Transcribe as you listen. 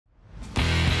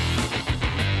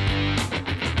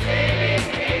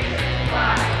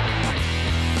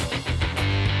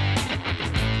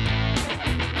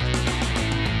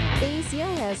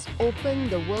open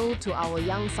the world to our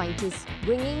young scientists,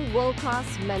 bringing world-class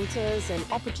mentors and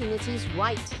opportunities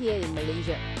right here in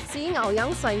Malaysia. Seeing our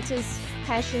young scientists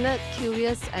passionate,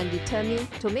 curious and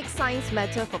determined to make science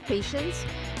matter for patients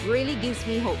really gives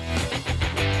me hope.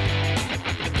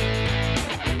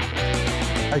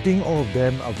 I think all of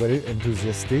them are very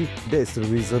enthusiastic. That is the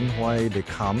reason why they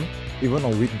come, even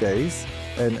on weekdays.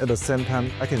 And at the same time,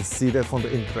 I can see that from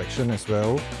the interaction as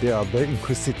well. They are very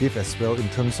inquisitive as well in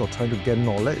terms of trying to gain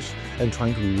knowledge and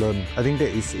trying to learn. I think that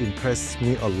is impressed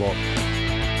me a lot.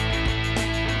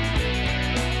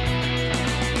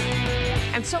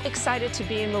 I'm so excited to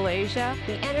be in Malaysia.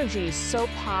 The energy is so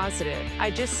positive.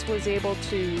 I just was able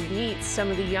to meet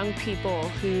some of the young people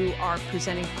who are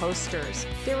presenting posters.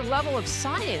 Their level of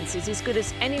science is as good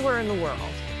as anywhere in the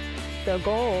world. The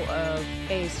goal of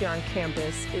AACR on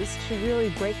campus is to really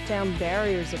break down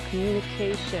barriers of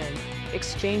communication,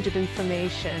 exchange of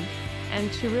information,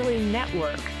 and to really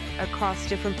network across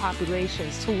different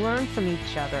populations, to learn from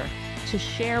each other, to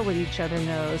share what each other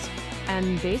knows,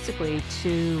 and basically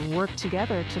to work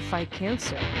together to fight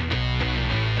cancer.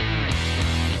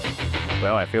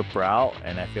 Well, I feel proud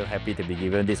and I feel happy to be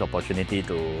given this opportunity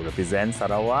to represent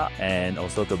Sarawak and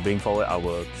also to bring forward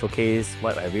our showcase,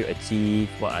 what have we achieved,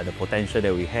 what are the potential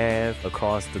that we have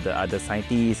across to the other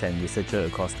scientists and researchers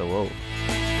across the world.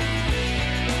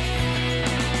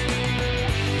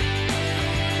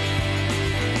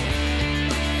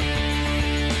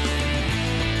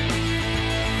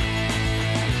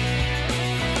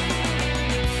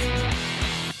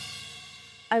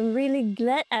 I'm really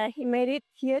glad he made it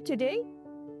here today.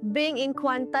 Being in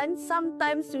Kuantan,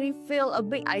 sometimes we feel a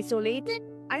bit isolated.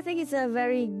 I think it's a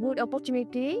very good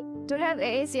opportunity to have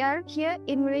AACR here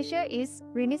in Malaysia is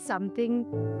really something.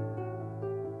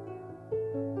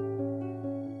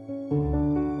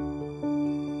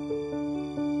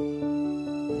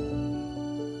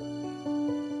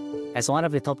 As one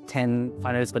of the top 10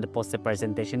 finalists for the poster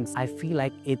presentations, I feel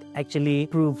like it actually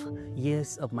proved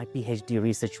years of my PhD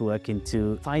research work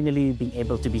into finally being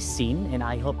able to be seen, and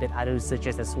I hope that other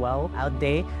researchers as well out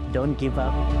there don't give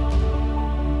up.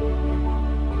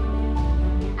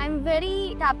 I'm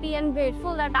very happy and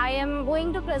grateful that I am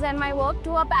going to present my work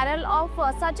to a panel of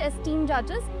such esteemed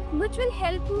judges, which will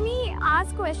help me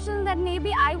ask questions that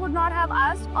maybe I would not have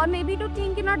asked, or maybe to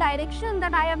think in a direction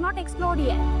that I have not explored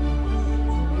yet.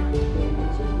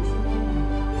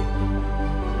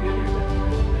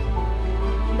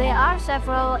 There are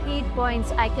several key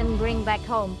points I can bring back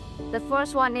home. The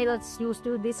first one is used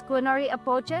to disciplinary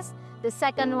approaches. The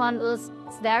second one is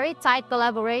very tight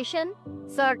collaboration.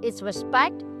 Third is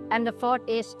respect. And the fourth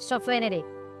is sovereignty.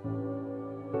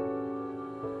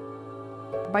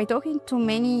 By talking to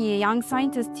many young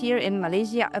scientists here in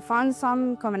Malaysia, I found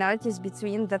some commonalities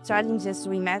between the challenges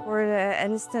we met. For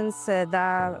instance,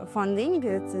 the funding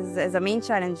is the main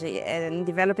challenge in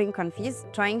developing countries.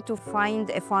 Trying to find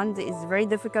a fund is very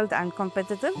difficult and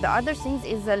competitive. The other thing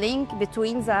is the link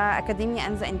between the academia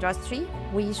and the industry.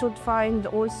 We should find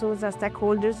also the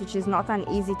stakeholders, which is not an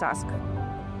easy task.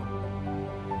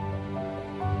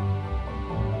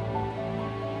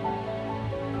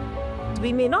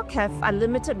 We may not have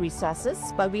unlimited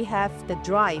resources, but we have the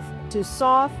drive to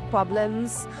solve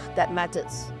problems that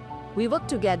matters. We work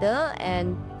together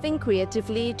and think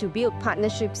creatively to build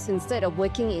partnerships instead of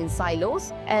working in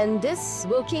silos. And this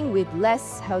working with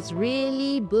less has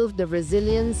really built the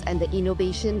resilience and the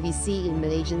innovation we see in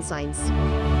Malaysian science.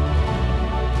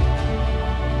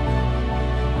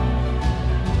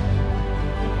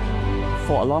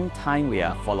 For a long time, we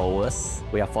are followers.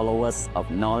 We are followers of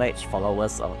knowledge,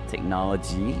 followers of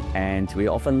technology, and we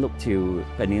often look to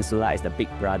Peninsula as the big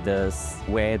brothers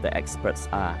where the experts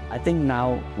are. I think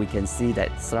now we can see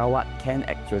that Sarawak can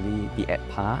actually be at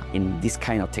par in this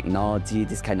kind of technology,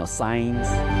 this kind of science.